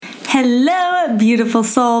Hello, beautiful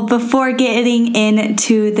soul. Before getting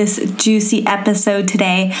into this juicy episode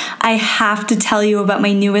today, I have to tell you about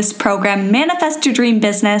my newest program, Manifest Your Dream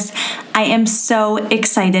Business. I am so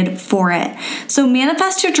excited for it. So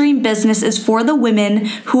Manifest Your Dream Business is for the women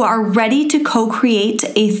who are ready to co-create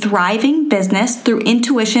a thriving business through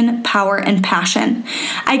intuition, power, and passion.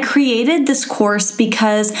 I created this course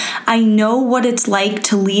because I know what it's like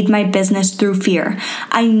to lead my business through fear.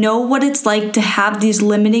 I know what it's like to have these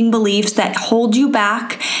limiting beliefs that hold you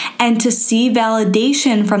back and to see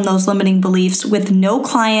validation from those limiting beliefs with no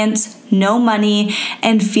clients, no money,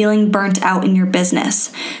 and feeling burnt out in your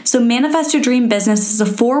business. So Manifest Your Dream Business is a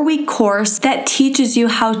 4-week course that teaches you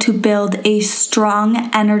how to build a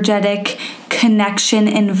strong, energetic connection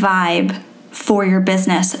and vibe for your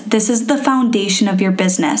business. This is the foundation of your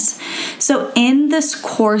business. So in this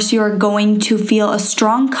course, you are going to feel a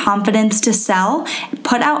strong confidence to sell,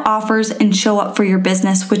 put out offers, and show up for your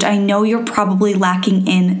business, which I know you're probably lacking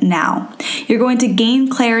in now. You're going to gain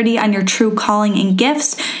clarity on your true calling and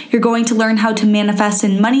gifts. You're going to learn how to manifest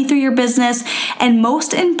in money through your business, and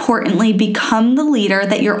most importantly, become the leader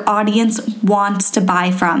that your audience wants to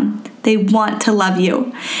buy from. They want to love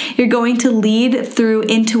you. You're going to lead through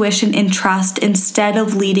intuition and trust instead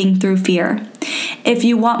of leading through fear. If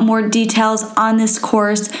you want more details on this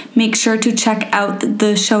course, make sure to check out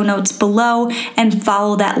the show notes below and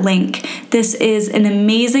follow that link. This is an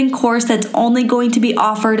amazing course that's only going to be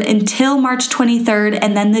offered until March 23rd,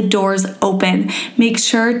 and then the doors open. Make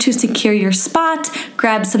sure to secure your spot,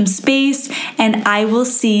 grab some space, and I will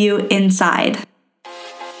see you inside.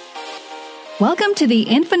 Welcome to the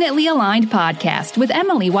Infinitely Aligned podcast with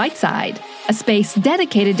Emily Whiteside, a space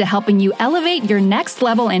dedicated to helping you elevate your next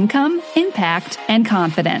level income, impact, and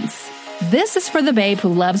confidence. This is for the babe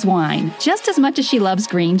who loves wine just as much as she loves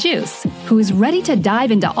green juice, who is ready to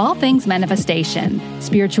dive into all things manifestation,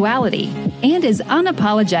 spirituality, and is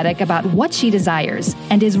unapologetic about what she desires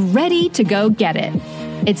and is ready to go get it.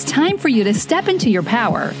 It's time for you to step into your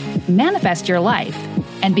power, manifest your life,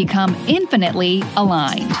 and become infinitely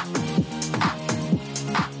aligned.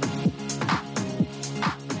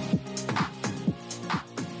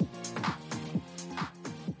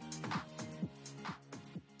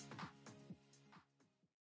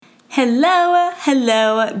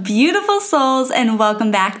 Hello, beautiful souls, and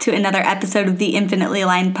welcome back to another episode of the Infinitely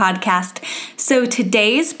Aligned podcast. So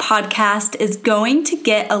today's podcast is going to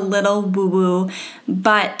get a little woo-woo,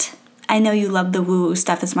 but I know you love the woo-woo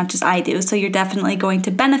stuff as much as I do, so you're definitely going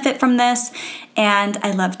to benefit from this, and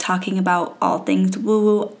I love talking about all things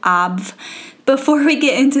woo-woo, obv. Before we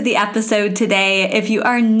get into the episode today, if you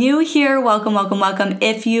are new here, welcome.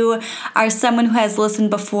 If you are someone who has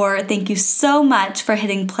listened before, thank you so much for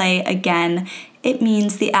hitting play again. It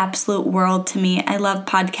means the absolute world to me. I love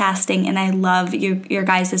podcasting and I love your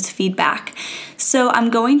guys' feedback. So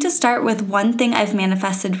I'm going to start with one thing I've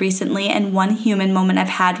manifested recently and one human moment I've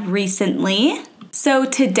had recently. So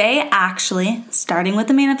today, actually, starting with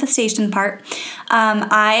the manifestation part,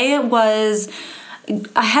 I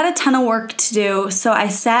had a ton of work to do, so I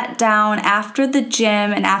sat down after the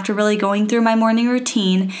gym and after really going through my morning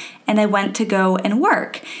routine, and I went to go and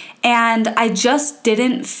work. And I just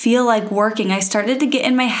didn't feel like working. I started to get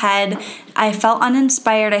in my head. I felt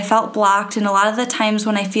uninspired. I felt blocked. And a lot of the times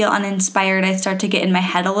when I feel uninspired, I start to get in my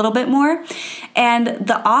head a little bit more. And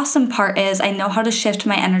the awesome part is I know how to shift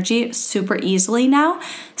my energy super easily now.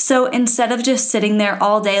 So instead of just sitting there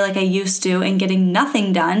all day like I used to and getting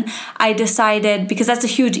nothing done, I decided, because that's a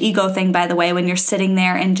huge ego thing, by the way, when you're sitting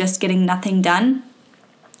there and just getting nothing done.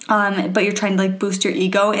 But you're trying to boost your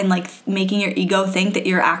ego and making your ego think that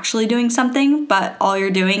you're actually doing something, but all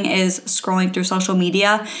you're doing is scrolling through social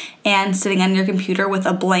media and sitting on your computer with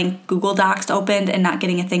a blank Google Docs opened and not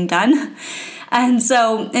getting a thing done. And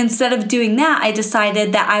so instead of doing that, I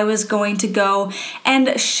decided that I was going to go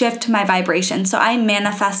and shift my vibration. So I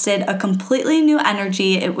manifested a completely new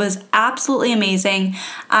energy. It was absolutely amazing.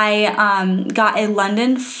 I got a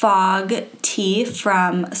London Fog tea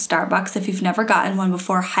from Starbucks. If you've never gotten one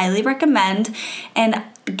before, highly recommend. And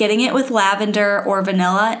getting it with lavender or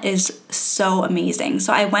vanilla is so amazing.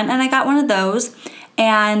 So I went and I got one of those.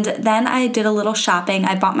 And then I did a little shopping.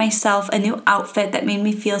 I bought myself a new outfit that made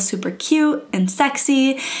me feel super cute and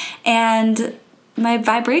sexy. And my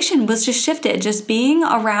vibration was just shifted. Just being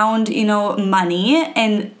around, money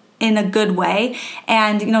and in a good way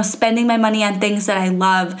and, spending my money on things that I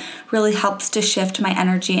love really helps to shift my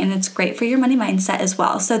energy. And it's great for your money mindset as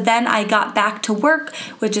well. So then I got back to work,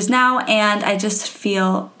 which is now, and I just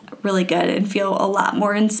feel really good and feel a lot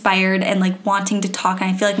more inspired and wanting to talk.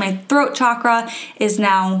 And I feel like my throat chakra is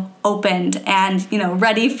now opened and,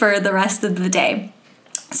 ready for the rest of the day.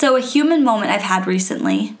 So a human moment I've had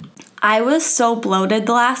recently. I was so bloated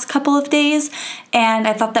the last couple of days, and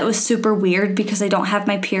I thought that was super weird because I don't have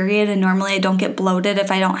my period, and normally I don't get bloated if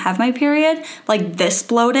I don't have my period, like this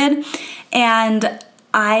bloated. And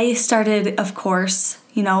I started, of course,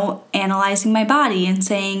 analyzing my body and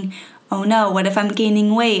saying, oh no, what if I'm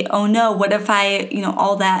gaining weight? Oh no, what if I,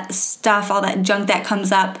 all that stuff, all that junk that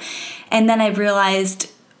comes up. And then I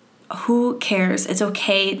realized, who cares? It's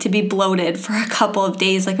okay to be bloated for a couple of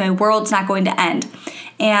days. Like, my world's not going to end.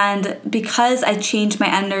 And because I changed my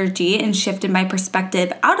energy and shifted my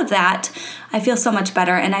perspective out of that, I feel so much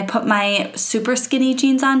better. And I put my super skinny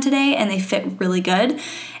jeans on today and they fit really good.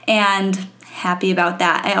 And happy about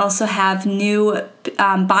that. I also have new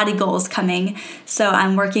body goals coming, so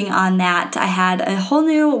I'm working on that. I had a whole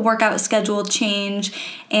new workout schedule change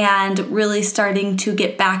and really starting to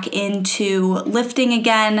get back into lifting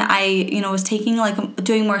again. I, was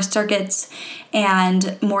doing more circuits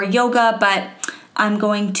and more yoga, but I'm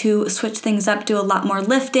going to switch things up, do a lot more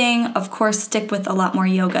lifting, of course stick with a lot more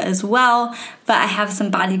yoga as well, but I have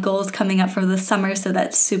some body goals coming up for the summer, so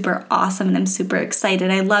that's super awesome and I'm super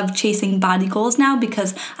excited. I love chasing body goals now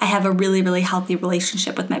because I have a really, really healthy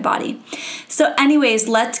relationship with my body. So anyways,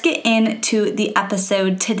 let's get into the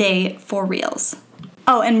episode today for reals.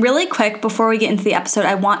 Oh, and really quick, before we get into the episode,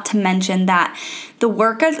 I want to mention that the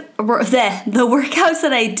workouts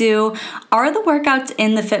that I do are the workouts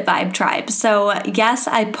in the Fit Vibe Tribe. So yes,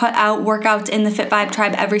 I put out workouts in the Fit Vibe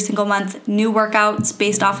Tribe every single month, new workouts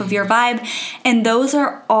based off of your vibe. And those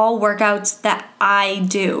are all workouts that I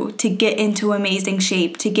do to get into amazing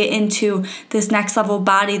shape, to get into this next level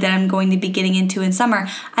body that I'm going to be getting into in summer.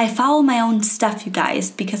 I follow my own stuff, you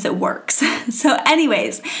guys, because it works. So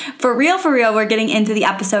anyways, for real, we're getting into the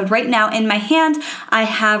episode. Right now in my hand, I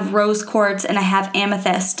have rose quartz and I have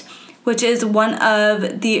amethyst, which is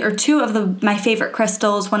two of my favorite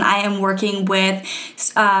crystals when I am working with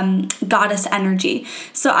goddess energy.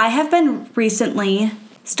 So I have been recently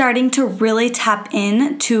starting to really tap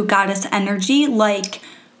into goddess energy like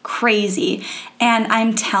crazy. And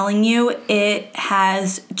I'm telling you, it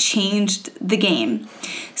has changed the game.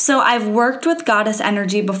 So I've worked with goddess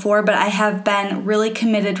energy before, but I have been really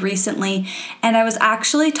committed recently. And I was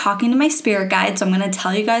actually talking to my spirit guides. So I'm going to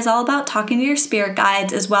tell you guys all about talking to your spirit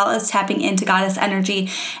guides as well as tapping into goddess energy.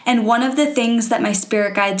 And one of the things that my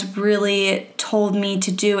spirit guides really told me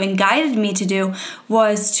to do and guided me to do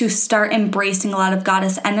was to start embracing a lot of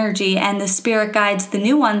goddess energy. And the spirit guides, the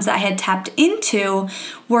new ones that I had tapped into,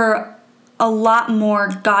 were a lot more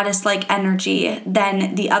goddess-like energy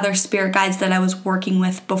than the other spirit guides that I was working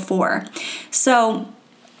with before. So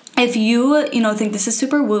if you think this is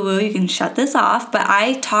super woo-woo, you can shut this off, but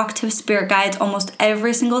I talk to spirit guides almost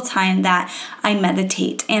every single time that I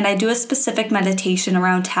meditate. And I do a specific meditation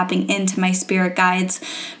around tapping into my spirit guides,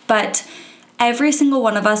 but every single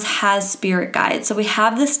one of us has spirit guides. So we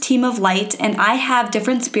have this team of light, and I have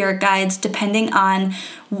different spirit guides depending on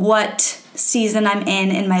what season I'm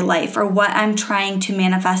in my life or what I'm trying to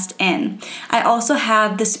manifest in. I also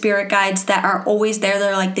have the spirit guides that are always there.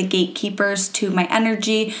 They're like the gatekeepers to my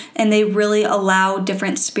energy, and they really allow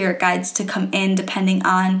different spirit guides to come in depending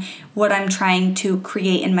on what I'm trying to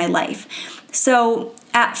create in my life. So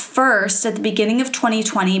at first, at the beginning of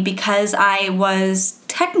 2020, because I was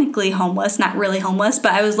technically homeless, not really homeless,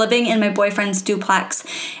 but I was living in my boyfriend's duplex,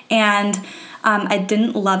 and I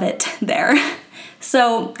didn't love it there.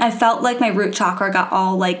 So I felt like my root chakra got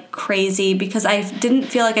all like crazy because I didn't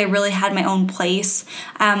feel like I really had my own place.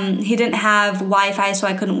 He didn't have Wi-Fi, so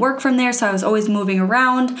I couldn't work from there, so I was always moving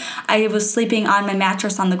around. I was sleeping on my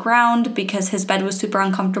mattress on the ground because his bed was super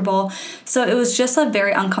uncomfortable. So it was just a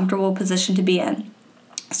very uncomfortable position to be in.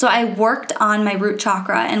 So I worked on my root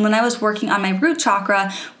chakra, and when I was working on my root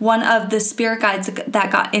chakra, one of the spirit guides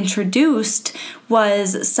that got introduced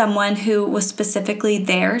was someone who was specifically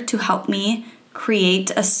there to help me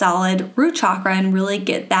create a solid root chakra and really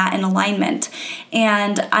get that in alignment.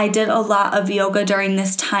 And I did a lot of yoga during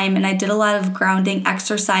this time, and I did a lot of grounding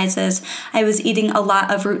exercises. I was eating a lot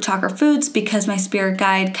of root chakra foods because my spirit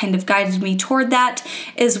guide kind of guided me toward that,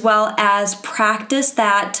 as well as practice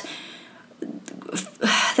that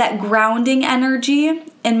grounding energy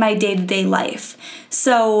in my day-to-day life.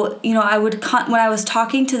 So, I would, when I was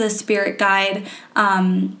talking to the spirit guide,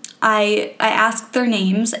 I asked their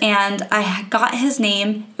names, and I got his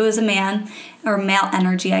name. It was a man, or male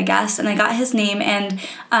energy, I guess, and I got his name, and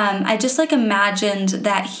I just imagined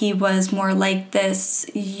that he was more like this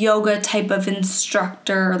yoga type of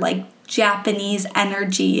instructor, like Japanese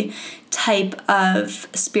energy type of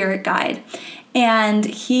spirit guide. And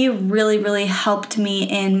he really, really helped me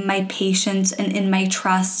in my patience and in my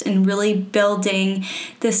trust and really building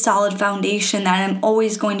this solid foundation that I'm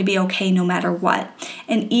always going to be okay no matter what.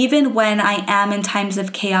 And even when I am in times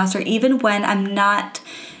of chaos, or even when I'm not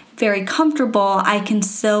very comfortable, I can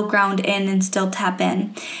still ground in and still tap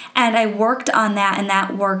in. And I worked on that, and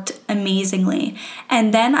that worked amazingly.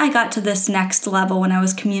 And then I got to this next level when I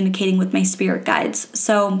was communicating with my spirit guides.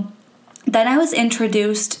 So then I was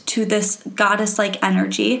introduced to this goddess-like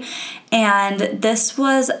energy, and this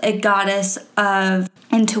was a goddess of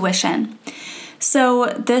intuition. So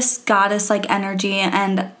this goddess-like energy,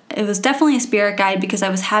 and it was definitely a spirit guide because I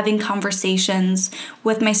was having conversations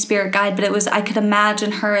with my spirit guide, but I could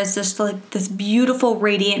imagine her as just like this beautiful,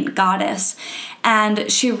 radiant goddess.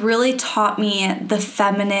 And she really taught me the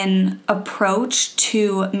feminine approach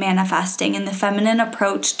to manifesting and the feminine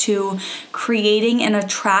approach to creating and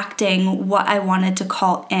attracting what I wanted to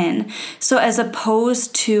call in. So as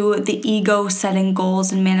opposed to the ego setting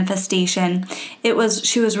goals and manifestation,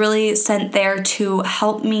 she was really sent there to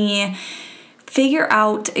help me figure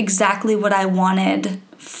out exactly what I wanted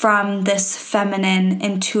from this feminine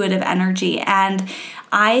intuitive energy. And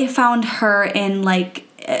I found her in like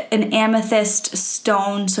an amethyst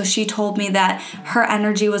stone. So she told me that her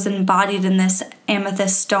energy was embodied in this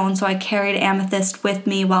amethyst stone. So I carried amethyst with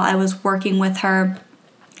me while I was working with her.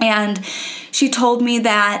 And she told me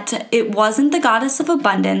that it wasn't the goddess of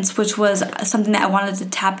abundance, which was something that I wanted to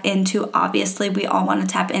tap into. Obviously, we all want to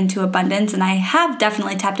tap into abundance, and I have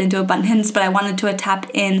definitely tapped into abundance, but I wanted to tap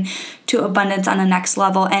into abundance on a next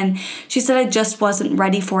level. And she said I just wasn't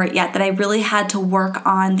ready for it yet, that I really had to work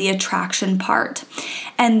on the attraction part.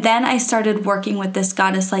 And then I started working with this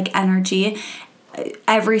goddess-like energy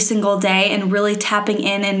every single day and really tapping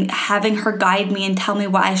in and having her guide me and tell me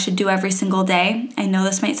what I should do every single day. I know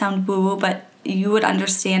this might sound woo-woo, but you would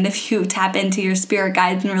understand if you tap into your spirit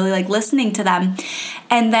guides and really like listening to them.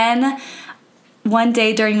 And then one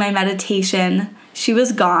day during my meditation, she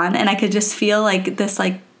was gone, and I could just feel like this,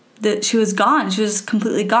 she was gone. She was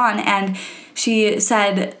completely gone. And she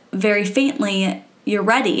said very faintly, "You're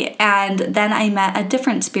ready." And then I met a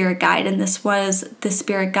different spirit guide, and this was the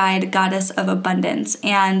spirit guide, goddess of abundance.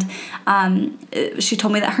 And she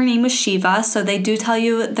told me that her name was Shiva. So they do tell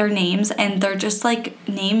you their names, and they're just like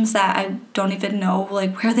names that I don't even know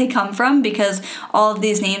like where they come from, because all of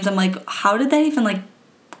these names, I'm like, how did that even like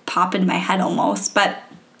pop in my head almost? But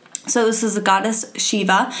so this is the goddess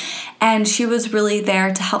Shiva, and she was really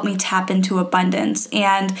there to help me tap into abundance.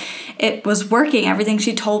 And it was working. Everything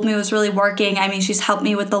she told me was really working. I mean, she's helped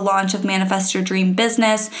me with the launch of Manifest Your Dream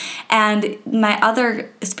Business. And my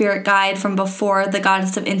other spirit guide from before, the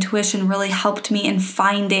goddess of intuition, really helped me in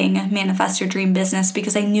finding Manifest Your Dream Business,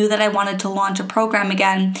 because I knew that I wanted to launch a program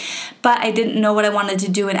again, but I didn't know what I wanted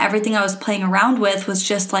to do. And everything I was playing around with was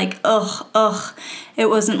just like, ugh. It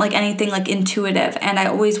wasn't like anything like intuitive. And I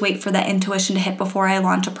always wait for that intuition to hit before I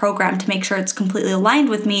launch a program to make sure it's completely aligned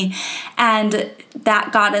with me. And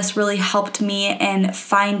that goddess really helped me in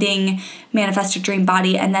finding Manifest Your Dream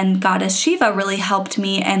Body. And then goddess Shiva really helped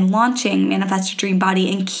me in launching Manifest Your Dream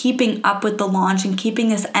Body and keeping up with the launch and keeping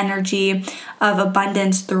this energy of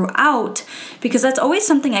abundance throughout, because that's always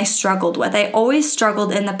something I struggled with. I always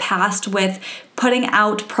struggled in the past with putting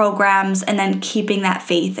out programs and then keeping that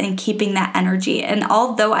faith and keeping that energy. And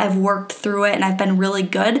although I've worked through it and I've been really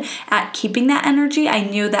good at keeping that energy, I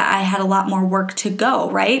knew that I had a lot more work to go,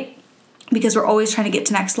 right? Because we're always trying to get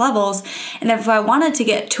to next levels. And if I wanted to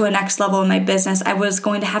get to a next level in my business, I was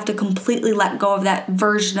going to have to completely let go of that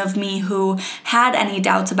version of me who had any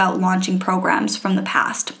doubts about launching programs from the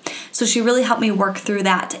past. So she really helped me work through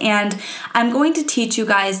that. And I'm going to teach you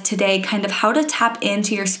guys today kind of how to tap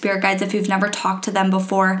into your spirit guides if you've never talked to them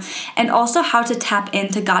before, and also how to tap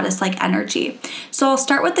into goddess-like energy. So I'll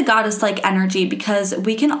start with the goddess-like energy because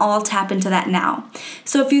we can all tap into that now.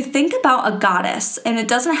 So if you think about a goddess, and it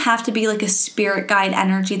doesn't have to be like a spirit guide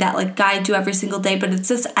energy that like guides you every single day, but it's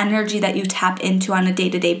this energy that you tap into on a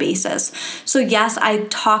day-to-day basis. So yes, I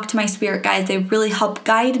talk to my spirit guides. They really help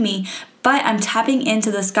guide me, but I'm tapping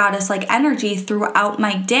into this goddess-like energy throughout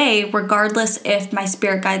my day, regardless if my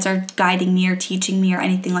spirit guides are guiding me or teaching me or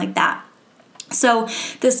anything like that. So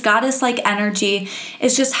this goddess-like energy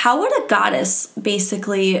is just, how would a goddess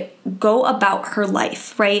basically go about her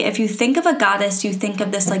life, right? If you think of a goddess, you think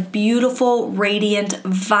of this like beautiful, radiant,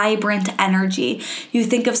 vibrant energy. You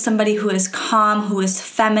think of somebody who is calm, who is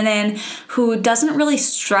feminine, who doesn't really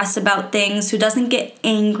stress about things, who doesn't get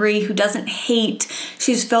angry, who doesn't hate.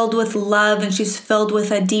 She's filled with love, and she's filled with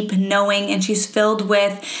a deep knowing, and she's filled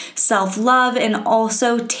with self-love, and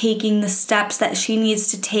also taking the steps that she needs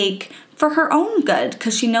to take for her own good,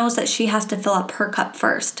 because she knows that she has to fill up her cup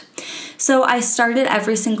first. So I started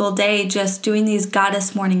every single day just doing these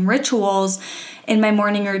goddess morning rituals in my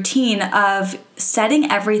morning routine of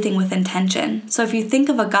setting everything with intention. So if you think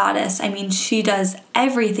of a goddess, I mean, she does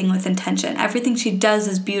everything with intention. Everything she does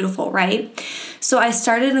is beautiful, right? So I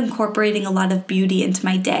started incorporating a lot of beauty into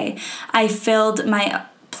my day. I filled my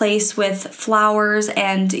place with flowers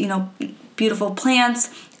and, beautiful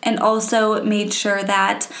plants, and also made sure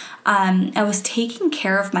that I was taking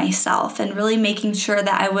care of myself and really making sure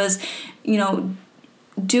that I was,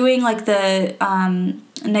 doing like the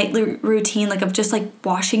nightly routine, like of just like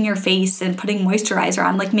washing your face and putting moisturizer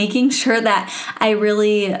on, like making sure that I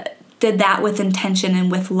really did that with intention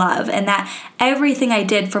and with love, and that everything I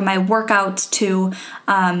did, from my workouts to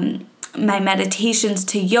my meditations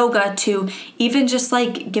to yoga to even just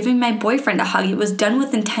like giving my boyfriend a hug, it was done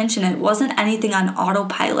with intention. It wasn't anything on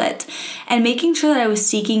autopilot, and making sure that I was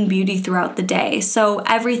seeking beauty throughout the day. So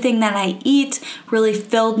everything that I eat really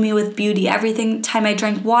filled me with beauty. Every time I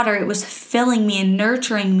drank water, it was filling me and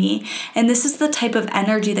nurturing me. And this is the type of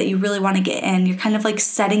energy that you really want to get in. You're kind of like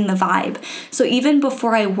setting the vibe. So even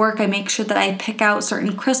before I work, I make sure that I pick out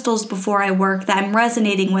certain crystals before I work that I'm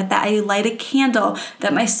resonating with, that I light a candle,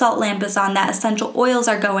 that my salt lamp is on, that essential oils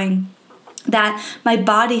are going, that my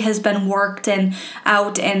body has been worked and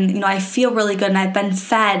out, and I feel really good, and I've been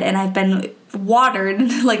fed, and I've been watered,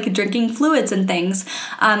 like drinking fluids and things,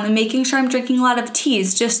 and making sure I'm drinking a lot of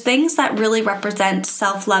teas, just things that really represent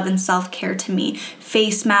self-love and self-care to me.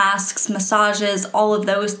 Face masks, massages, all of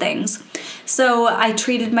those things. So I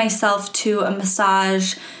treated myself to a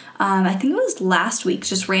massage, I think it was last week,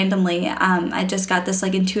 just randomly. I just got this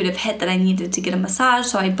like intuitive hit that I needed to get a massage,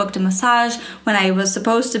 so I booked a massage when I was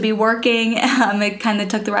supposed to be working. It kind of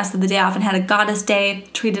took the rest of the day off and had a goddess day,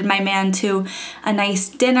 treated my man to a nice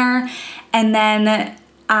dinner, and then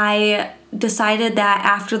I decided that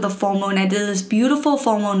after the full moon, I did this beautiful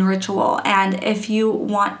full moon ritual. And if you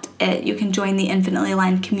want it, you can join the Infinitely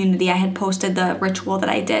Aligned community. I had posted the ritual that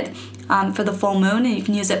I did for the full moon, and you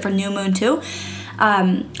can use it for new moon too.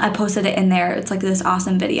 I posted it in there. It's like this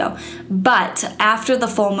awesome video. But after the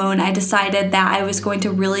full moon, I decided that I was going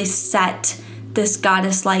to really set this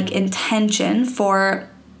goddess-like intention for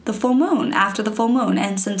the full moon, after the full moon.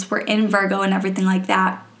 And since we're in Virgo and everything like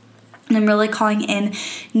that, and I'm really calling in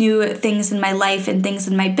new things in my life and things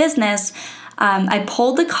in my business, I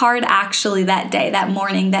pulled a card actually that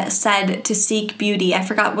morning that said to seek beauty. I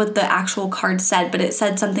forgot what the actual card said, but it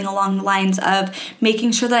said something along the lines of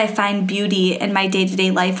making sure that I find beauty in my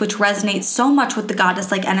day-to-day life, which resonates so much with the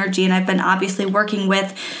goddess-like energy. And I've been obviously working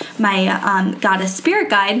with my goddess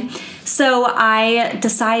spirit guide. So I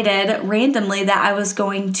decided randomly that I was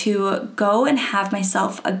going to go and have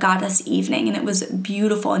myself a goddess evening, and it was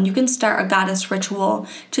beautiful. And you can start a goddess ritual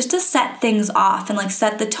just to set things off and like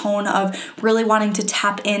set the tone of really wanting to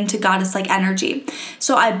tap into goddess-like energy.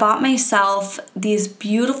 So I bought myself these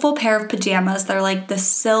beautiful pair of pajamas. They're like the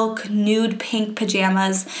silk nude pink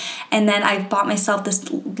pajamas. And then I bought myself this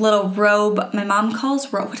little robe. My mom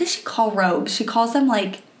calls robe. What does she call robes? She calls them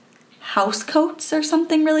like house coats or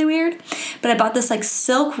something really weird. But I bought this like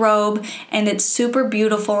silk robe, and it's super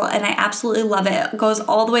beautiful, and I absolutely love it. It goes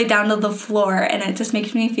all the way down to the floor, and it just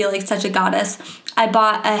makes me feel like such a goddess. I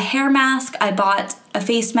bought a hair mask, I bought a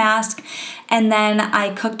face mask, and then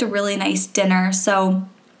I cooked a really nice dinner. So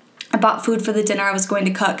I bought food for the dinner I was going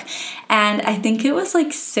to cook, and I think it was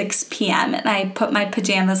like 6 p.m. and I put my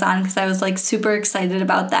pajamas on because I was like super excited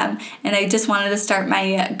about them, and I just wanted to start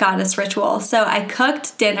my goddess ritual. So I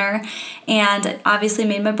cooked dinner and obviously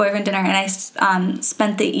made my boyfriend dinner, and I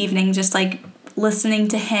spent the evening just like listening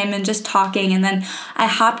to him and just talking. And then I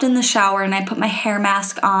hopped in the shower and I put my hair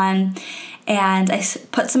mask on, and I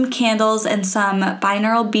put some candles and some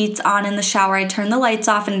binaural beats on in the shower. I turned the lights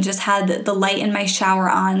off and just had the light in my shower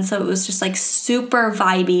on, so it was just like super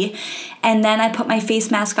vibey. And then I put my face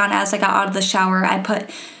mask on as I got out of the shower. I put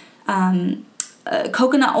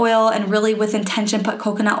coconut oil, and really with intention put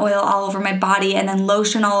coconut oil all over my body, and then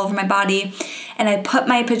lotion all over my body. And I put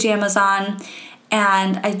my pajamas on,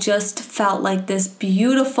 and I just felt like this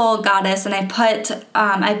beautiful goddess. And I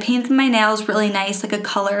painted my nails really nice, like a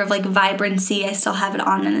color of like vibrancy. I still have it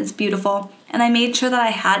on, and it's beautiful. And I made sure that I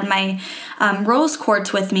had my rose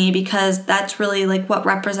quartz with me, because that's really like what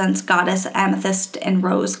represents goddess. Amethyst and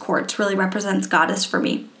rose quartz really represents goddess for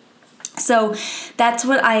me. So that's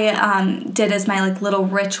what I did as my like little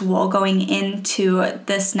ritual going into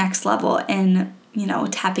this next level in,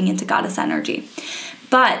 tapping into goddess energy.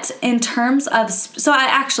 But in terms of, so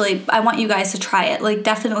I want you guys to try it. Like,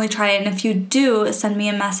 definitely try it. And if you do, send me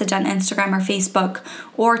a message on Instagram or Facebook,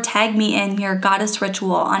 or tag me in your goddess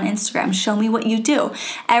ritual on Instagram. Show me what you do.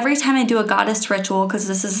 Every time I do a goddess ritual, because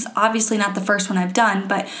this is obviously not the first one I've done,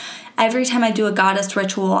 but every time I do a goddess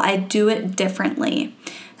ritual, I do it differently.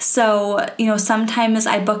 So, sometimes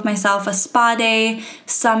I book myself a spa day.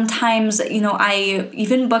 Sometimes, I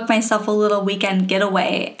even book myself a little weekend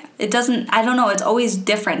getaway. I don't know, it's always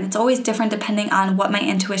different. It's always different depending on what my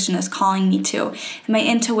intuition is calling me to. And my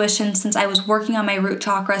intuition, since I was working on my root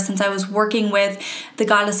chakra, since I was working with the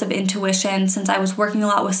goddess of intuition, since I was working a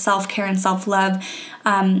lot with self-care and self-love,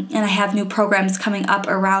 and I have new programs coming up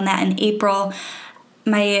around that in April,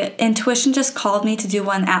 my intuition just called me to do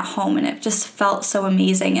one at home, and it just felt so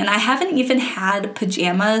amazing. And I haven't even had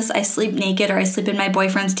pajamas. I sleep naked, or I sleep in my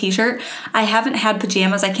boyfriend's t-shirt. I haven't had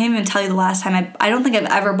pajamas. I can't even tell you the last time. I don't think I've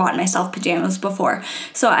ever bought myself pajamas before.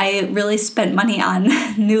 So I really spent money on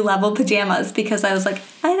New Level pajamas because I was like,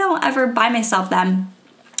 I don't ever buy myself them.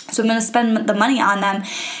 So I'm going to spend the money on them.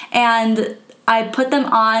 And I put them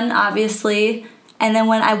on, obviously. And then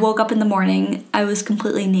when I woke up in the morning, I was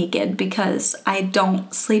completely naked because I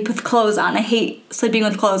don't sleep with clothes on. I hate sleeping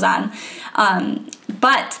with clothes on.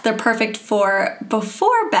 But they're perfect for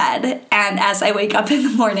before bed and as I wake up in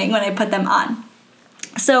the morning when I put them on.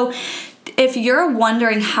 So if you're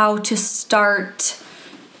wondering how to start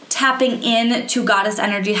tapping in to goddess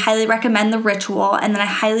energy, highly recommend the ritual. And then I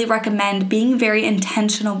highly recommend being very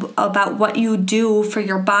intentional about what you do for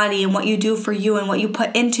your body and what you do for you and what you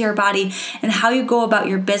put into your body and how you go about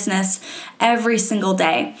your business every single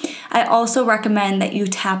day. I also recommend that you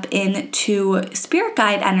tap into spirit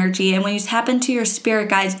guide energy. And when you tap into your spirit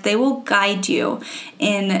guides, they will guide you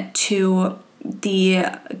into the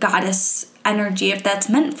goddess energy if that's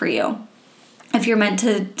meant for you, if you're meant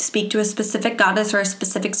to speak to a specific goddess or a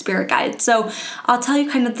specific spirit guide. So I'll tell you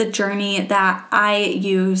kind of the journey that I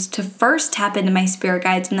use to first tap into my spirit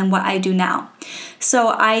guides and then what I do now.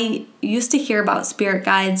 So I used to hear about spirit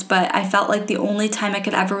guides, but I felt like the only time I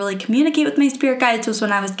could ever really communicate with my spirit guides was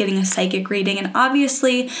when I was getting a psychic reading. And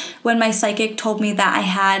obviously when my psychic told me that I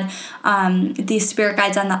had these spirit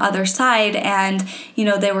guides on the other side, and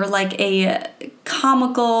they were like a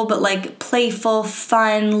comical but like playful,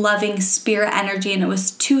 fun, loving spirit energy, and it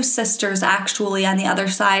was two sisters actually on the other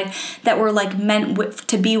side that were like meant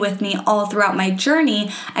to be with me all throughout my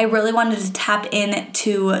journey, I really wanted to tap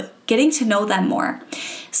into getting to know them more.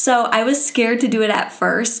 So I was scared to do it at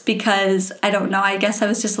first because, I don't know, I guess I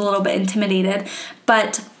was just a little bit intimidated,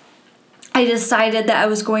 but I decided that I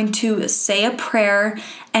was going to say a prayer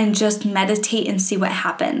and just meditate and see what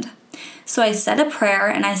happened. So I said a prayer,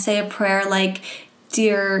 and I say a prayer like,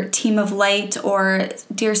 "Dear team of light," or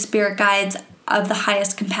 "Dear spirit guides of the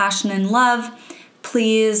highest compassion and love,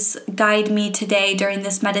 please guide me today during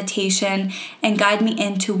this meditation and guide me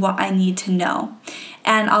into what I need to know."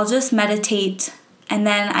 And I'll just meditate, and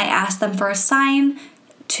then I ask them for a sign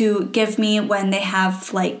to give me when they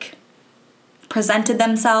have like presented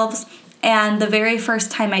themselves. And the very first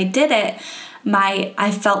time I did it,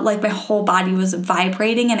 I felt like my whole body was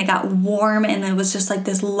vibrating, and it got warm, and it was just like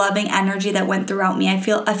this loving energy that went throughout me. I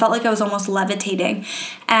felt like I was almost levitating,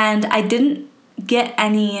 and I didn't get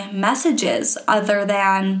any messages other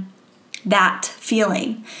than that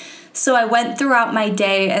feeling. So I went throughout my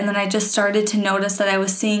day, and then I just started to notice that I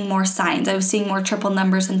was seeing more signs. I was seeing more triple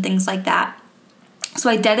numbers and things like that. So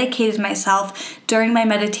I dedicated myself during my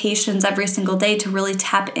meditations every single day to really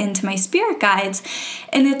tap into my spirit guides.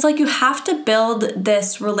 And it's like you have to build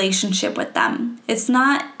this relationship with them.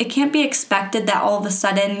 It can't be expected that all of a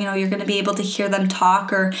sudden, you're going to be able to hear them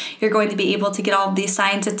talk, or you're going to be able to get all of these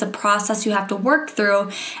signs. It's a process you have to work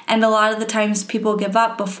through. And a lot of the times people give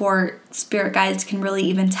up before spirit guides can really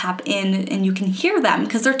even tap in and you can hear them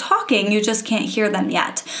because they're talking. You just can't hear them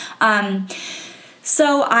yet.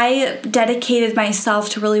 So I dedicated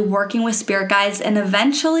myself to really working with spirit guides, and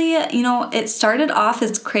eventually, it started off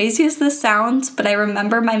as crazy as this sounds, but I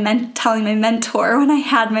remember telling my mentor when I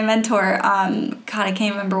had my mentor, I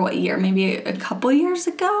can't remember what year, maybe a couple years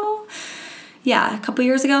ago. Yeah, a couple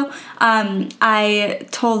years ago. I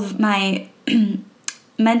told my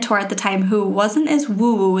mentor at the time, who wasn't as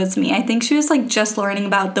woo-woo as me. I think she was like just learning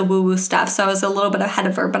about the woo-woo stuff, so I was a little bit ahead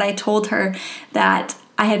of her, but I told her that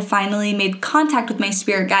I had finally made contact with my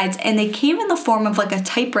spirit guides, and they came in the form of like a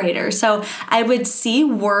typewriter. So I would see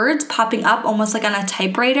words popping up almost like on a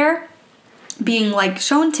typewriter, being like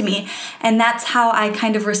shown to me, and that's how I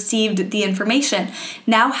kind of received the information.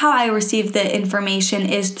 Now how I receive the information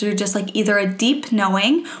is through just like either a deep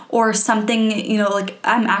knowing or something, you know, like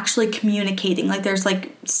I'm actually communicating, like there's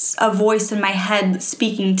like a voice in my head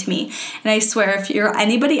speaking to me. And I swear, if you're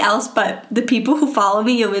anybody else but the people who follow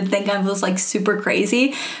me, you would think I was like super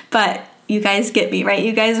crazy, but you guys get me, right?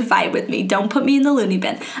 You guys vibe with me. Don't put me in the loony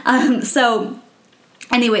bin. So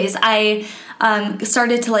anyways, I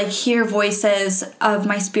started to like hear voices of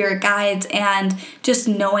my spirit guides, and just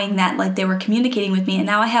knowing that like they were communicating with me, and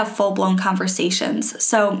now I have full-blown conversations.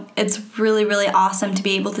 So it's really, really awesome to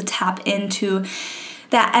be able to tap into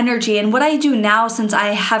that energy. And what I do now, since I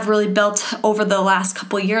have really built over the last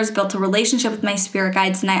couple years, built a relationship with my spirit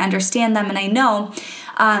guides, and I understand them, and I know,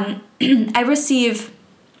 I receive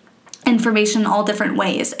information in all different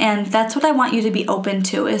ways. And that's what I want you to be open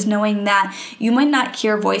to, is knowing that you might not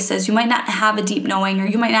hear voices, you might not have a deep knowing, or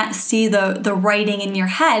you might not see the writing in your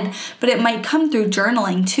head, but it might come through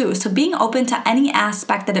journaling too. So being open to any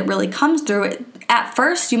aspect that it really comes through. At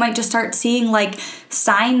first, you might just start seeing like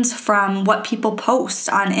signs from what people post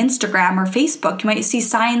on Instagram or Facebook. You might see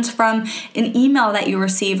signs from an email that you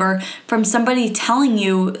receive, or from somebody telling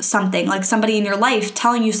you something, like somebody in your life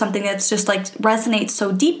telling you something that's just like resonates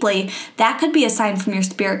so deeply. That could be a sign from your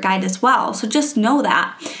spirit guide as well. So just know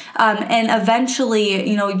that. And eventually,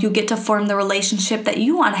 you know, you get to form the relationship that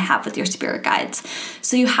you want to have with your spirit guides.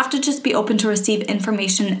 So you have to just be open to receive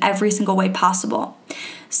information every single way possible.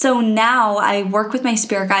 So now I work with my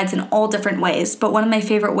spirit guides in all different ways, but one of my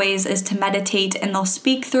favorite ways is to meditate, and they'll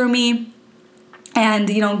speak through me and,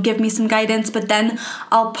 you know, give me some guidance, but then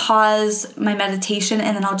I'll pause my meditation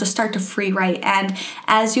and then I'll just start to free write. And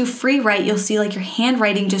as you free write, you'll see like your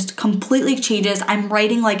handwriting just completely changes. I'm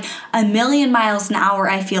writing like 1,000,000 miles an hour,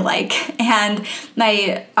 I feel like, and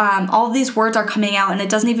my all of these words are coming out and it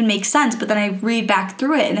doesn't even make sense, but then I read back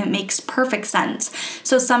through it and it makes perfect sense.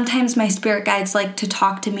 So sometimes my spirit guides like to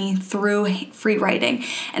talk to me through free writing,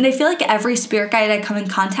 and I feel like every spirit guide I come in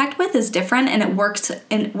contact with is different, and it works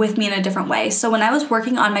with me in a different way. So when I was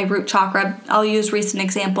working on my root chakra, I'll use recent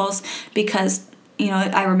examples because, you know,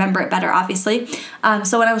 I remember it better, obviously.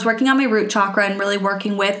 So when I was working on my root chakra and really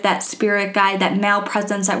working with that spirit guide, that male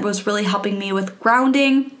presence that was really helping me with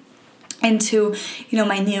grounding into, you know,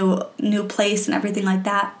 my new place and everything like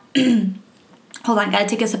that. Hold on, gotta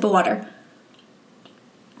take a sip of water.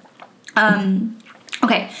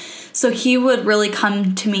 Okay. So he would really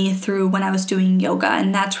come to me through when I was doing yoga,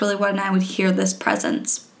 and that's really when I would hear this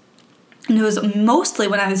presence. And it was mostly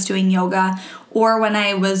when I was doing yoga or when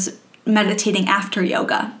I was meditating after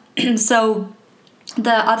yoga. So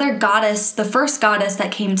the other goddess, the first goddess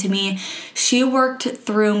that came to me, she worked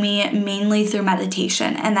through me mainly through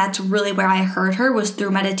meditation. And that's really where I heard her, was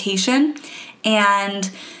through meditation. And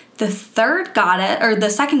the third goddess, or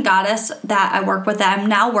the second goddess that I work with, that I'm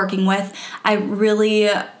now working with, I really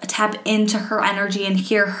tap into her energy and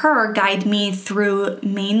hear her guide me through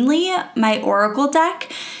mainly my oracle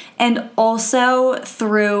deck, and also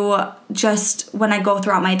through just when I go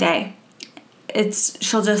throughout my day.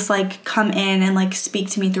 She'll just like come in and like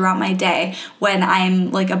speak to me throughout my day when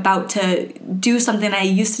I'm like about to do something I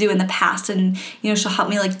used to do in the past, and, you know, she'll help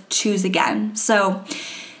me like choose again. So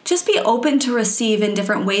just be open to receive in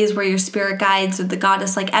different ways where your spirit guides or the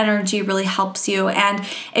goddess like energy really helps you. And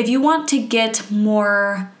if you want to get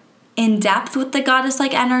more in depth with the goddess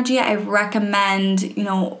like energy, I recommend, you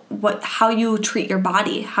know, how you treat your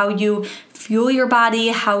body, how you fuel your body,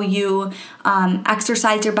 how you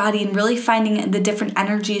exercise your body, and really finding the different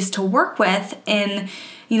energies to work with in,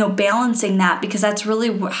 you know, balancing that, because that's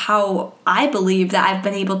really how I believe that I've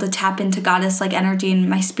been able to tap into goddess like energy and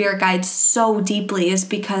my spirit guides so deeply, is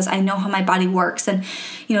because I know how my body works. And,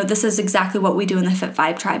 you know, this is exactly what we do in the Fit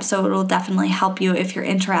Vibe Tribe. So it'll definitely help you if you're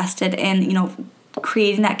interested in, you know,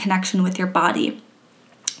 creating that connection with your body.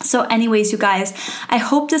 So anyways, you guys, I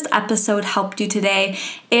hope this episode helped you today.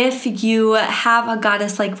 If you have a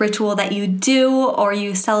goddess-like ritual that you do or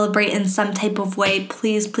you celebrate in some type of way,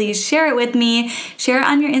 please share it with me. Share it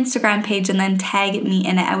on your Instagram page and then tag me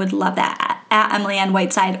in it. I would love that at Emily Ann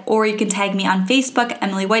Whiteside, or you can tag me on Facebook,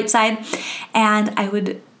 Emily Whiteside, and I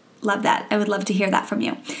would love that. I would love to hear that from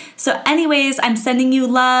you. So anyways, I'm sending you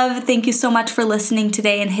love. Thank you so much for listening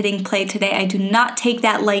today and hitting play today. I do not take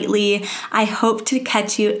that lightly. I hope to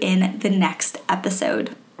catch you in the next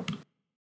episode.